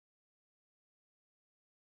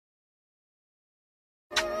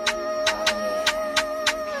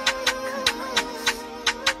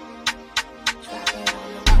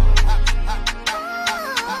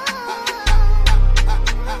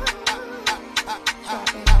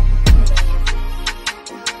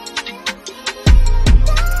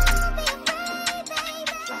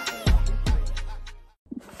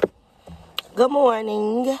Good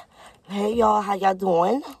morning. Hey y'all, how y'all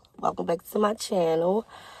doing? Welcome back to my channel.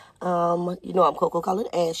 I'm Coco Colored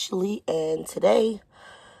Ashley, and today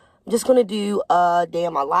I'm just gonna do a day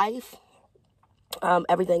of my life.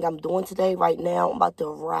 Everything I'm doing today. Right now, I'm about to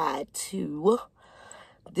ride to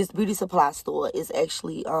this beauty supply store. Is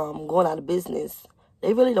actually going out of business.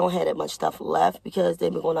 They really don't have that much stuff left because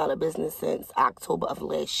they've been going out of business since October of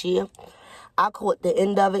last year. I caught the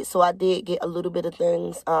end of it, so I did get a little bit of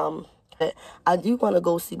things. I do want to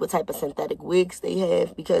go see what type of synthetic wigs they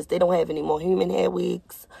have because they don't have any more human hair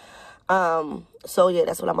wigs. So yeah,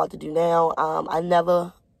 that's what I'm about to do now. I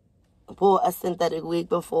never wore a synthetic wig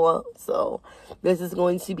before, so this is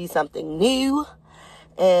going to be something new.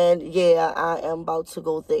 And yeah, I am about to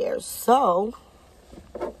go there. So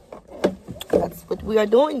that's what we are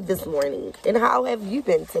doing this morning. And how have you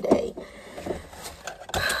been today?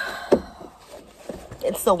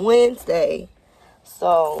 It's a Wednesday,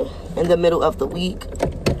 so in the middle of the week.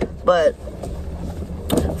 But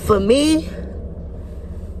for me,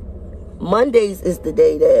 Mondays is the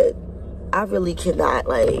day that I really cannot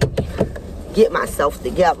get myself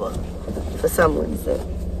together for some reason.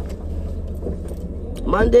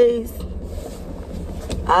 Mondays,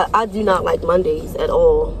 I do not like Mondays at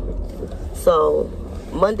all. So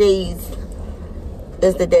Mondays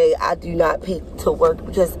is the day I do not pick to work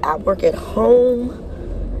because I work at home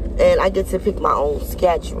and I get to pick my own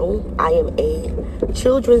schedule. I am a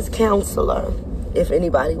children's counselor, if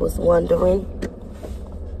anybody was wondering.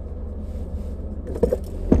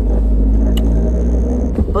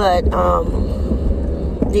 But,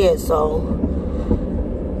 yeah, so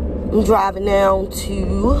I'm driving down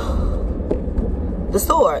to the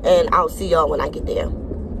store, and I'll see y'all when I get there.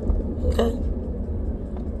 Okay?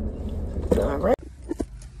 All right.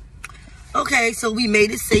 Okay, so we made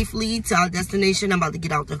it safely to our destination. I'm about to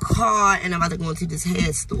get out the car, and I'm about to go into this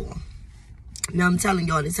hair store. Now, I'm telling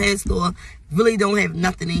y'all, this hair store really don't have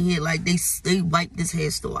nothing in here. Like, they wipe this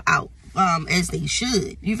hair store out, as they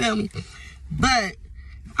should. You feel me? But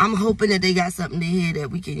I'm hoping that they got something in here that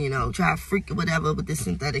we can, try freak or whatever with this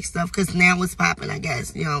synthetic stuff. Because now it's popping, I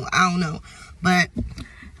guess. I don't know. But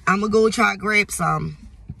I'm going to go try to grab some.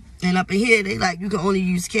 And up in here, they you can only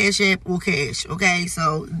use Cash App or cash, okay?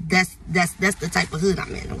 So that's the type of hood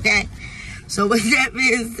I'm in, okay? So with that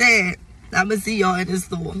being said, I'm going to see y'all in the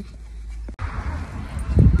store.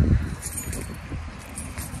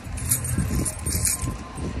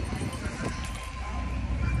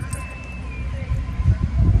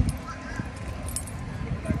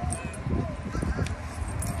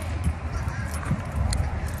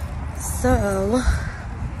 So,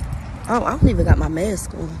 I don't even got my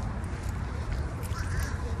mask on.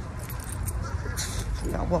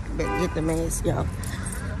 Y'all walking back to get the mask, y'all.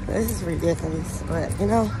 This is ridiculous, but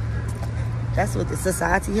that's what the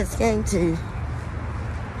society has came to.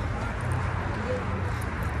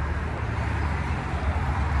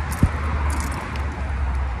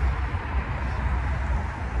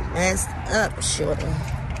 Masked up, shorty.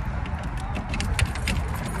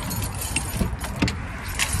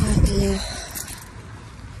 Okay.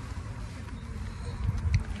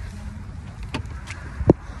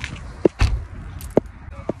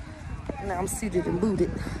 Now I'm suited and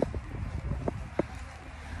booted.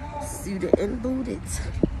 Suited and booted.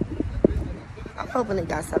 I'm hoping they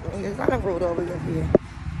got something here, because I done rode all the way up here.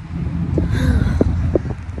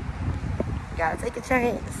 Gotta take a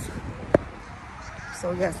chance.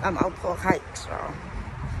 So yes, I'm out for a hike, y'all.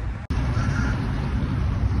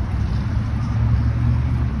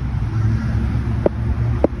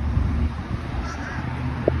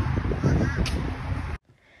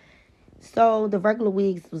 So the regular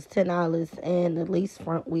wigs was $10 and the lace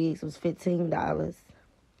front wigs was $15.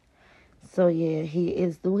 So yeah, here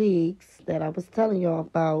is the wigs that I was telling y'all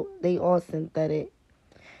about. They all synthetic.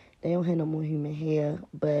 They don't have no more human hair,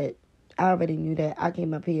 but I already knew that. I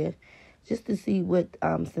came up here just to see what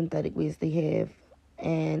synthetic wigs they have.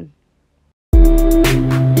 And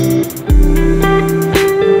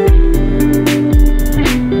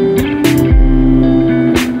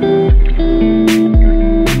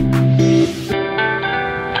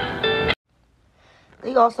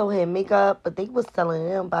they also had makeup, but they was selling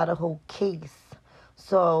them by the whole case.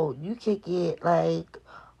 So you could get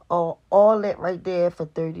all that right there for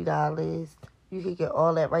 $30. You could get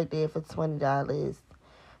all that right there for $20.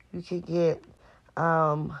 You could get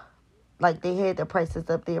they had the prices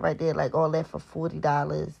up there right there, all that for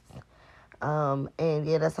 $40. And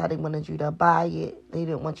yeah, that's how they wanted you to buy it. They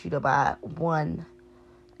didn't want you to buy one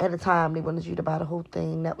at a time. They wanted you to buy the whole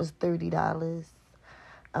thing. That was $30.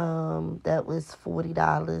 That was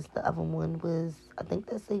 $40. The other one was, I think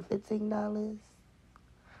they say $15.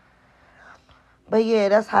 But yeah,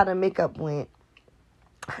 that's how the makeup went.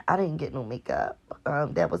 I didn't get no makeup.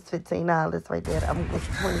 That was $15 right there. I'm going to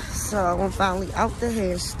 20. So I'm finally out the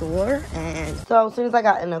hair store. And so as soon as I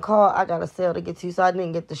got in the car, I got a sale to get to. So I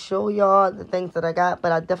didn't get to show y'all the things that I got.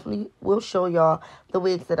 But I definitely will show y'all the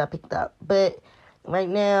wigs that I picked up. But right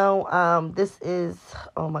now, this is,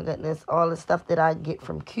 oh my goodness, all the stuff that I get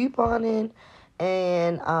from couponing.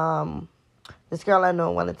 And this girl I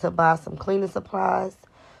know wanted to buy some cleaning supplies.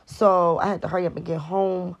 So I had to hurry up and get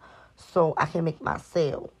home so I can make my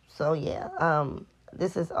sale. So yeah,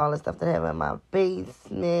 this is all the stuff that I have in my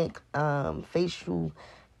basement. Facial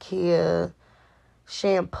care,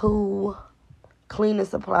 shampoo, cleaning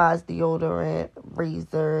supplies, deodorant,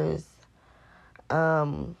 razors,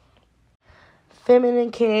 feminine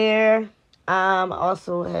care. I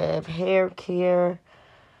also have hair care,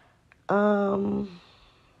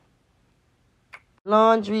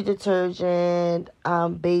 laundry detergent,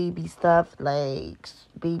 baby stuff like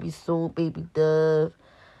baby soap, baby Dove,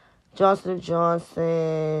 Johnson &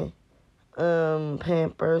 Johnson,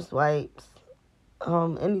 Pampers, wipes,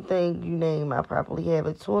 anything you name, I probably have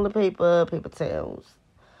it. Toilet paper, paper towels,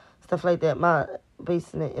 stuff like that. My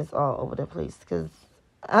basement is all over the place because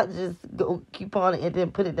I just go coupon it and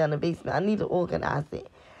then put it down the basement. I need to organize it.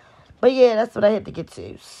 But yeah, that's what I had to get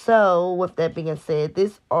to. So with that being said,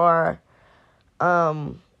 these are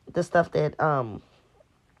the stuff that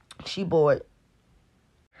she bought.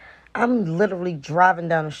 I'm literally driving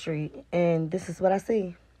down the street and this is what I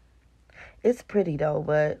see. It's pretty though,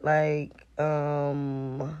 but like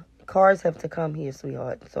cars have to come here,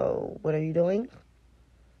 sweetheart. So what are you doing?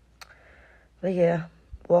 But yeah,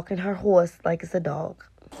 walking her horse like it's a dog.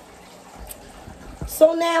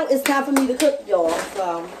 So now it's time for me to cook, y'all.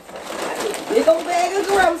 So I take a big old bag of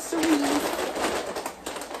groceries.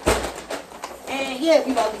 And yeah,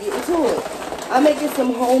 we about to get into it. I'm making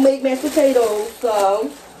some homemade mashed potatoes. So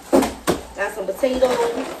got some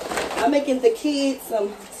potatoes. I'm making the kids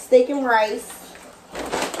some steak and rice.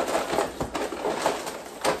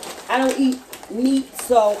 I don't eat meat,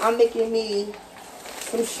 so I'm making me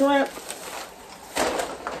some shrimp,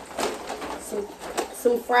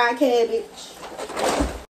 some fried cabbage,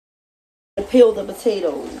 and peel the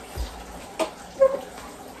potatoes.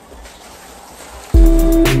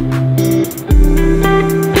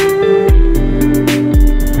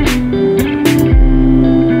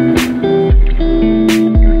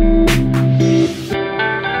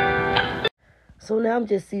 So now I'm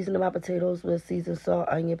just seasoning my potatoes with seasoned salt,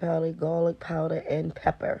 onion powder, garlic powder, and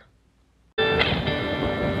pepper.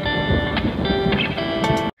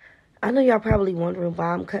 I know y'all probably wondering why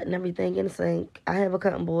I'm cutting everything in the sink. I have a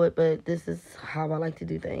cutting board, but this is how I like to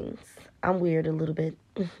do things. I'm weird a little bit.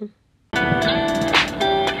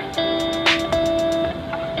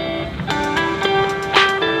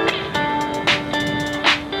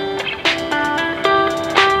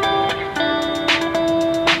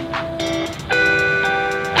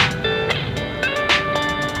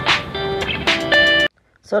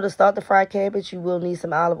 So to start the fried cabbage, you will need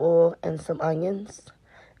some olive oil and some onions.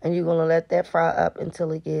 And you're going to let that fry up until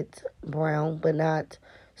it gets brown, but not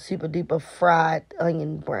super duper fried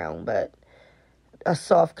onion brown, but a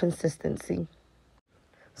soft consistency.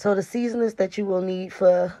 So the seasonings that you will need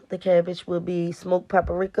for the cabbage will be smoked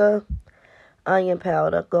paprika, onion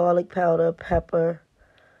powder, garlic powder, pepper,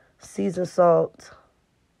 seasoned salt,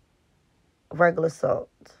 regular salt.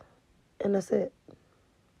 And that's it.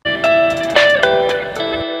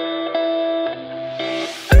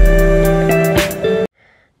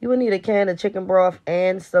 You will need a can of chicken broth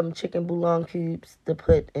and some chicken bouillon cubes to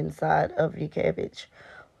put inside of your cabbage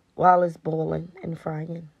while it's boiling and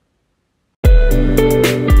frying.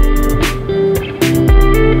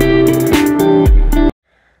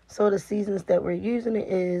 So the seasons that we're using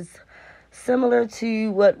is similar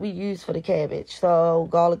to what we use for the cabbage. So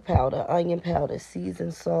garlic powder, onion powder,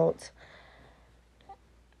 seasoned salt,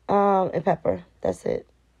 and pepper. That's it.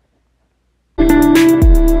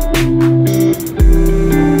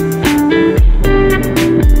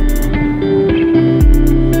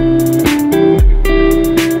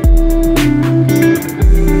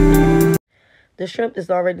 The shrimp is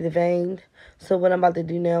already veined, so what I'm about to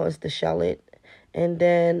do now is to shell it. And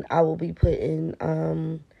then I will be putting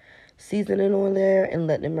seasoning on there and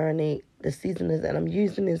letting it marinate. The seasonings that I'm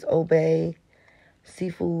using is Obey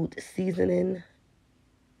seafood seasoning,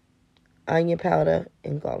 onion powder,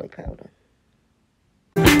 and garlic powder.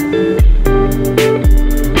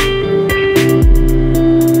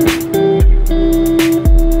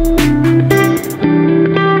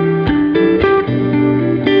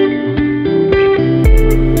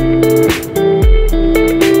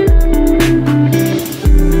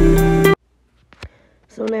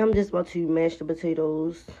 to mash the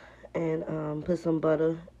potatoes and put some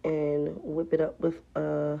butter and whip it up with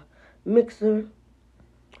a mixer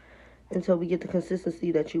until we get the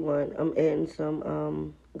consistency that you want. I'm adding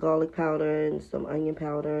some garlic powder and some onion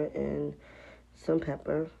powder and some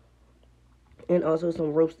pepper. And also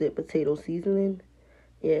some roasted potato seasoning.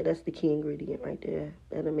 Yeah, that's the key ingredient right there.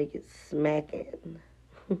 That'll make it smacking.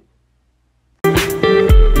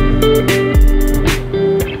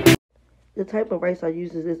 The type of rice I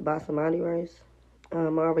use is this basmati rice. I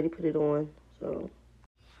already put it on. So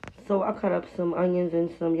I cut up some onions and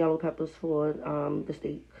some yellow peppers for the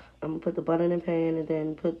steak. I'm going to put the butter in the pan and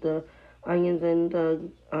then put the onions and the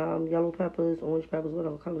yellow peppers, orange peppers,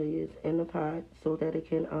 whatever color it is, in the pot so that it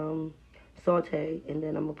can saute. And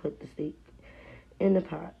then I'm going to put the steak in the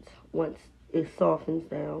pot once it softens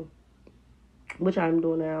down, which I'm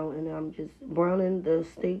doing now. And I'm just browning the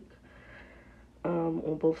steak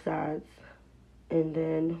on both sides. And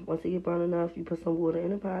then once it gets brown enough, you put some water in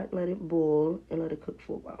the pot, let it boil, and let it cook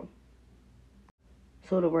for a while.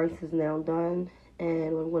 So the rice is now done.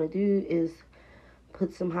 And what I'm going to do is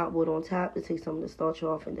put some hot water on top to take some of the starch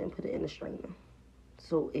off and then put it in the strainer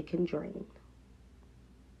so it can drain.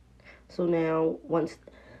 So now once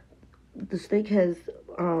the steak has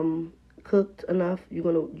cooked enough, you're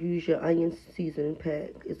going to use your onion seasoning pack.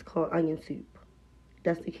 It's called onion soup.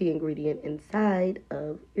 That's the key ingredient inside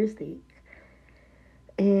of your steak.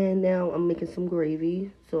 And now I'm making some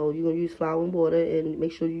gravy. So you're going to use flour and water, and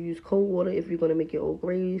make sure you use cold water if you're going to make your old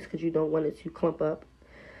gravies, because you don't want it to clump up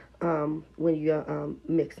when you're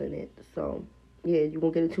mixing it. So yeah, you're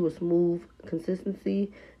going to get it to a smooth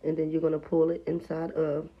consistency, and then you're going to pull it inside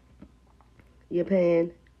of your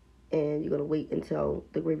pan, and you're going to wait until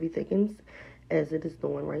the gravy thickens as it is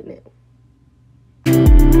doing right now.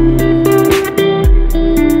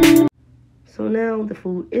 So now the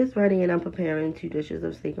food is ready, and I'm preparing 2 dishes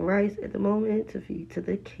of steak and rice at the moment to feed to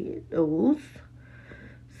the kiddos.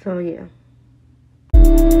 So yeah.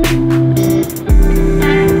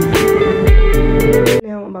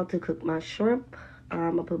 Now I'm about to cook my shrimp.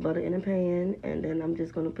 I'm gonna put butter in a pan, and then I'm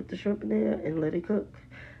just gonna put the shrimp in there and let it cook.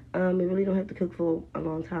 It really don't have to cook for a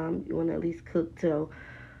long time. You want to at least cook till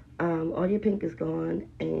all your pink is gone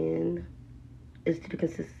and it's to the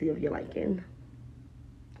consistency of your liking.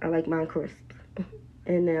 I like mine crisp.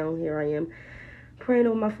 And now here I am praying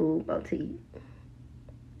on my food, about to eat.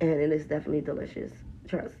 And it is definitely delicious.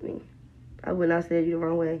 Trust me. I would not say you the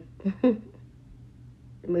wrong way.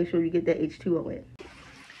 Make sure you get that H2O in.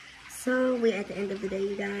 So we're at the end of the day,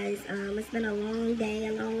 you guys. It's been a long day,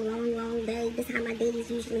 a long day. This is how my days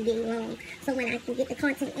usually get long. So when I can get the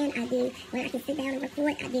content in, I do. When I can sit down and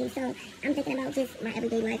record, I do. So I'm thinking about just my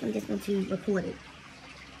everyday life. I'm just going to record it.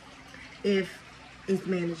 If it's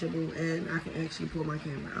manageable and I can actually pull my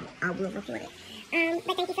camera out, I will record it.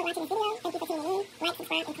 But thank you for watching this video. Thank you for tuning in. Like,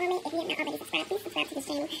 subscribe, and comment. If you have not already subscribed, please subscribe to this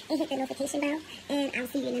channel and hit the notification bell. And I'll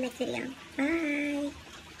see you in the next video. Bye.